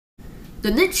The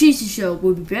Nickcheezy Show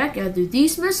will be back after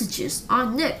these messages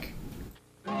on Nick.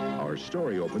 Our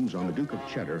story opens on the Duke of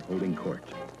Cheddar holding court.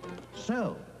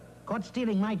 So, caught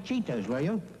stealing my Cheetos, were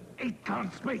you? He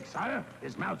can't speak, sire.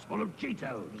 His mouth's full of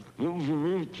Cheetos. He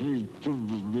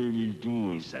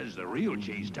says the real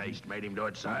cheese taste made him do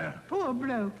it, sire. Poor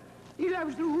bloke. He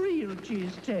loves the real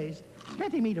cheese taste.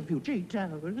 Let him eat a few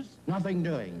Cheetos. Nothing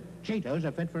doing. Cheetos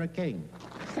are fit for a king.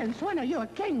 Since when are you a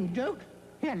king, Duke?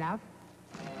 Here, love.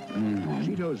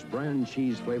 Cheetos brand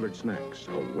cheese-flavored snacks.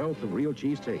 A wealth of real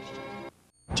cheese taste.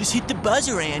 Just hit the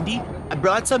buzzer, Andy. I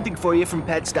brought something for you from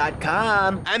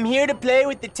Pets.com. I'm here to play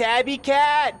with the tabby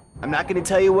cat. I'm not gonna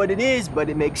tell you what it is, but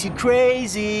it makes you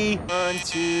crazy. 1,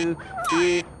 2,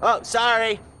 3. Oh,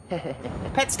 sorry.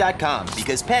 Pets.com,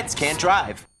 because pets can't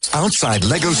drive. Outside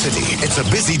Lego City, it's a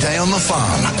busy day on the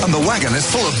farm, and the wagon is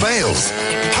full of bales.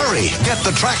 Hurry, get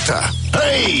the tractor.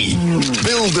 Hey!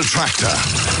 Build the tractor.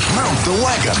 Mount the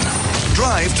wagon.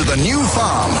 Drive to the new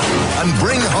farm and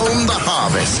bring home the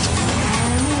harvest.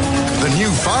 The new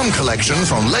farm collection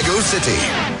from Lego City.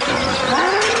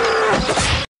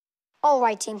 All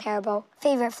right, Team Haribo.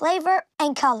 Favorite flavor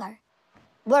and color.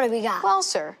 What do we got? Well,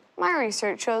 sir, my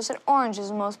research shows that orange is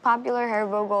the most popular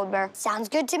Haribo Gold Bear. Sounds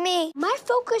good to me. My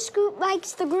focus group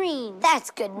likes the green.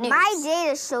 That's good news. My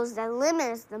data shows that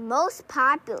lemon is the most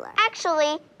popular.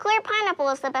 Actually, clear pineapple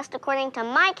is the best according to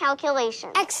my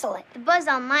calculations. Excellent. The buzz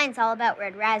online's all about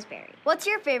red raspberry. What's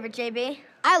your favorite, JB?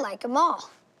 I like them all.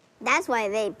 That's why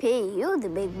they pay you the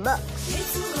big bucks.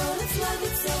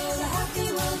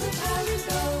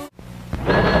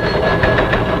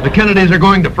 The Kennedys are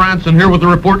going to France, and here with the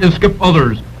report is Skip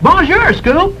Others. Bonjour,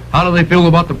 Scoop. How do they feel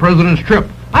about the president's trip?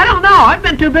 I don't know. I've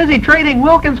been too busy trading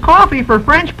Wilkins coffee for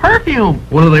French perfume.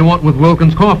 What do they want with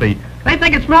Wilkins coffee? They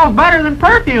think it smells better than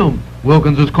perfume.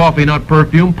 Wilkins is coffee, not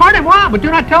perfume. Pardon-moi, but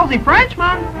do not tell the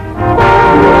Frenchman.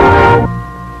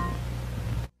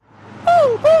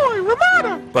 Oh, boy,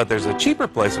 Ramada. But there's a cheaper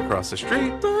place across the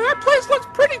street. That place looks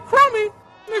pretty crummy.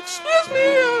 Excuse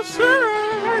me, sir,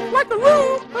 I'd like a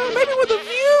room, maybe with a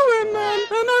view, and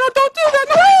don't do that,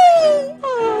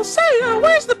 no! Say,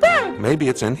 where's the bed? Maybe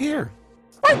it's in here.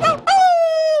 Wait, no,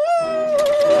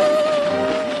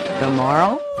 The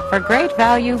moral? For great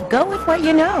value, go with what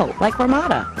you know, like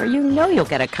Ramada, where you know you'll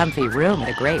get a comfy room at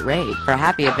a great rate. For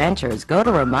happy adventures, go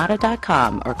to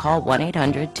Ramada.com or call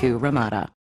 1-800-2-RAMADA.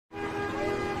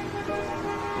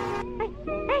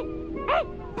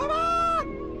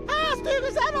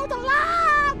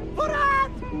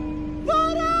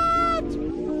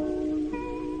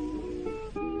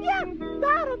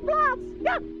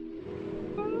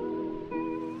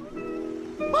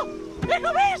 Ik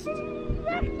gewist!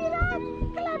 Weg hieraan!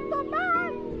 Klem dan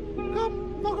maar! Kom,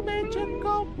 nog een beetje,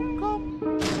 kom.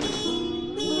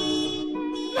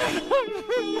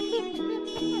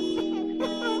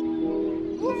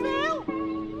 Hoeveel?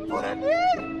 Voor een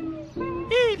uur?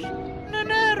 Hier,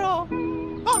 €1.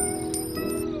 Oh.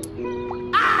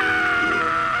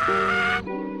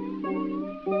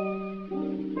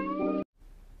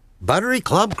 Buttery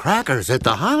Club crackers at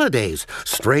the holidays,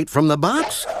 straight from the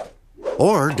box,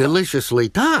 or deliciously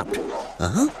topped.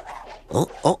 Oh.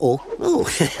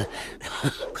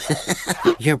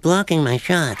 You're blocking my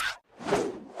shot.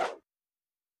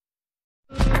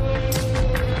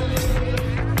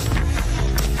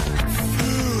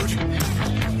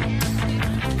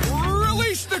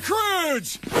 Release the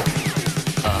crudes!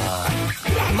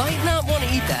 Might not want to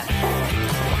eat that.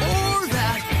 Or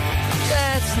that.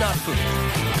 That's not food.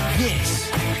 This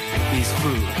is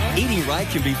food. Eating right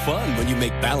can be fun when you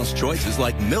make balanced choices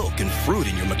like milk and fruit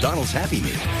in your McDonald's Happy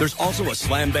Meal. There's also a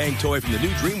slam bang toy from the new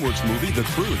DreamWorks movie, The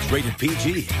Croods, rated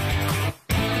PG.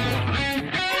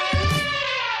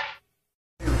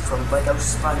 From Lego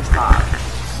SpongeBob.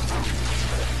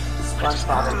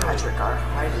 SpongeBob and Patrick are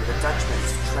hiding the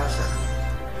Dutchman's treasure.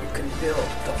 You can build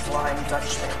the Flying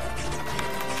Dutchman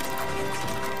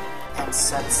and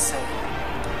set sail.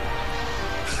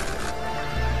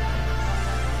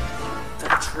 The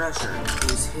treasure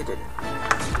is hidden,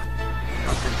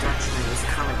 but the Dutchman is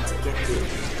coming to get you.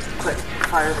 Quick,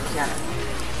 fire the cannon.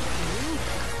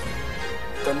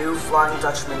 The new Flying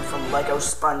Dutchman from Lego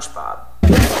SpongeBob.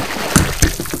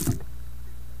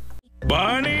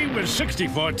 Barney, with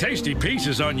 64 tasty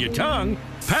pieces on your tongue,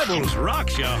 Pebbles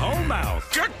rocks your whole mouth.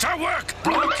 Get to work,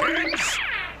 blockheads!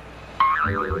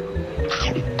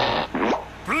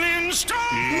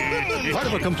 Flintstone! Part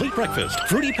of a complete breakfast,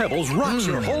 Fruity Pebbles rocks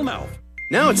your whole mouth.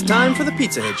 Now it's time for the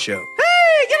Pizza Head Show.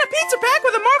 Hey, get a pizza pack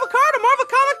with a Marvel card, a Marvel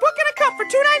comic book, and a cup for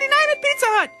 $2.99 at Pizza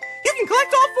Hut. You can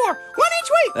collect all 4, one each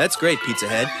week. That's great, Pizza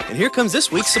Head. And here comes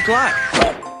this week's supply.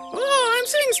 Oh, I'm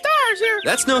seeing stars here.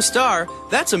 That's no star.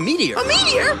 That's a meteor. A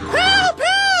meteor? Help! Help!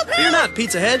 Help! Fear not,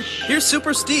 Pizza Head. Here's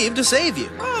Super Steve to save you.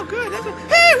 Oh, good.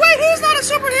 Hey, wait, he's not a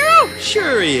superhero!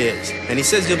 Sure he is. And he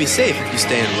says you'll be safe if you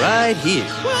stand right here.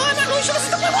 Well, I'm not really sure this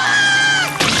is the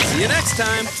See you next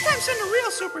time. Next time, send a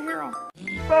real superhero.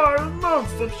 5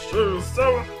 months of shoes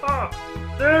so hot.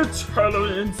 They're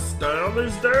totally in style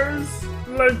these days.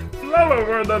 Like flower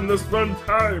wore them this one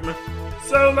time.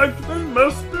 So like they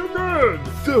must be good.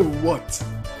 So what?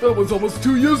 That was almost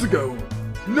 2 years ago.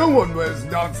 No one wears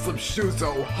non-slip shoes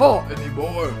so hot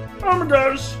anymore. Oh my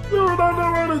gosh, you don't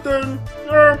know anything.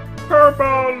 You're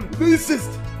purple.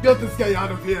 Racist! Get this guy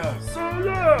out of here. So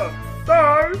yeah,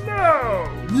 bye now.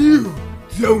 You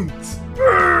don't.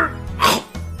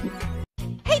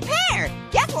 Hey, Pear!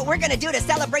 Guess what we're gonna do to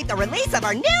celebrate the release of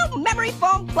our new Memory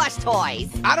Foam plush toys?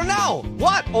 I don't know.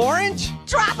 What, Orange?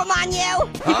 Drop them on you!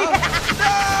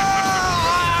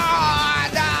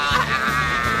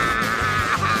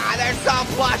 They're so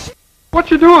plush.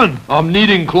 What you doing? I'm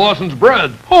kneading Clausen's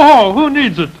bread. Ho ho, who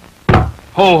needs it?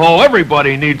 Ho ho,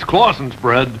 everybody needs Clausen's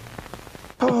bread.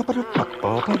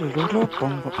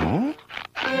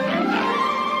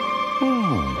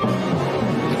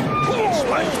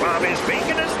 SpongeBob is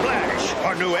bacon as flash.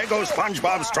 Or new Eggo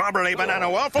SpongeBob Strawberry Banana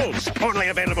Waffles. Only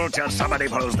available till somebody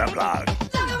pulls the plug.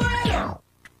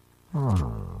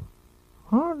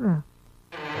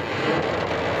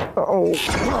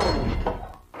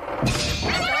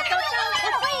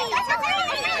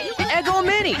 Eggo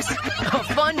Minis, a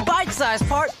fun bite-sized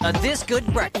part of this good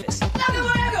breakfast.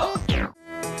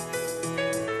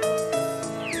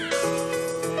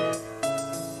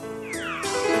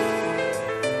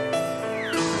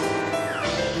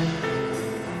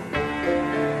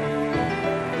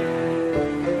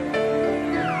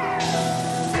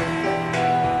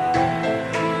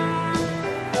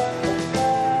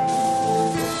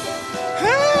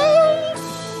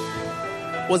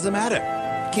 What's the matter?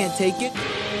 Can't take it?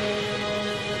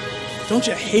 Don't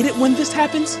you hate it when this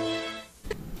happens?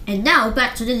 And now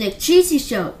back to the Nickcheezy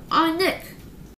Show. I'm Nick.